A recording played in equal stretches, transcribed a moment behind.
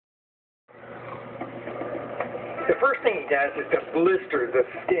The first thing he does is to blister the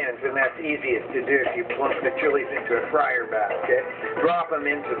skins, and that's easiest to do if you plunk the chilies into a fryer basket, drop them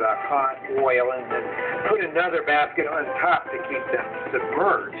into the hot oil, and then put another basket on top to keep them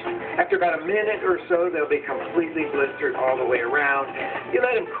submerged. After about a minute or so, they'll be completely blistered all the way around. You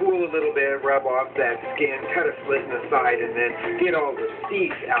let them cool a little bit, rub off that skin, cut a slit in the side, and then get all the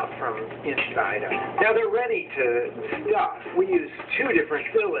seeds out from inside them. Now they're ready to stuff. We use two different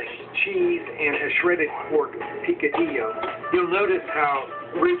fillings, cheese and a shredded pork picadillo. You'll notice how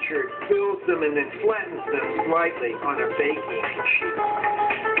Richard fills them and then flattens them slightly on a baking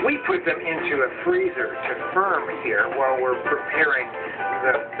sheet. We put them into a freezer to firm here while we're preparing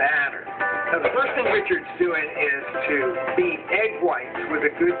the batter. Now the first thing Richard's doing is to beat egg whites with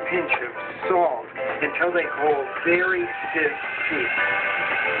a good pinch of salt until they hold very stiff teeth.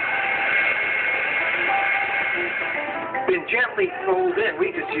 Then gently fold in.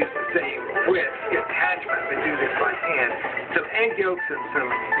 We just use the same whisk attachment, but do this by hand. Some egg yolks and some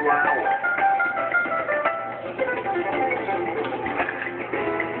flour.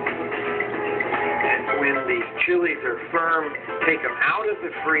 And when the chilies are firm, take them out of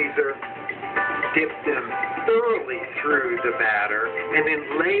the freezer, dip them thoroughly through the batter, and then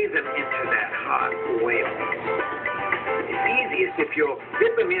lay them into that hot oil. It's easiest if you'll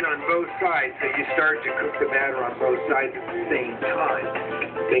dip them in on both sides so you start to cook the batter on both sides at the same time.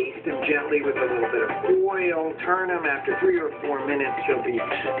 Baste them gently with a little bit of oil. Turn them after 3 or 4 minutes. They'll be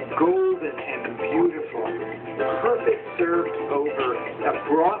golden and beautiful. Perfect served over a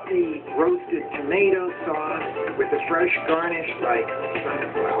brothy roasted tomato sauce with a fresh garnish like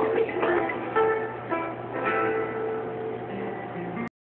sunflower sprouts.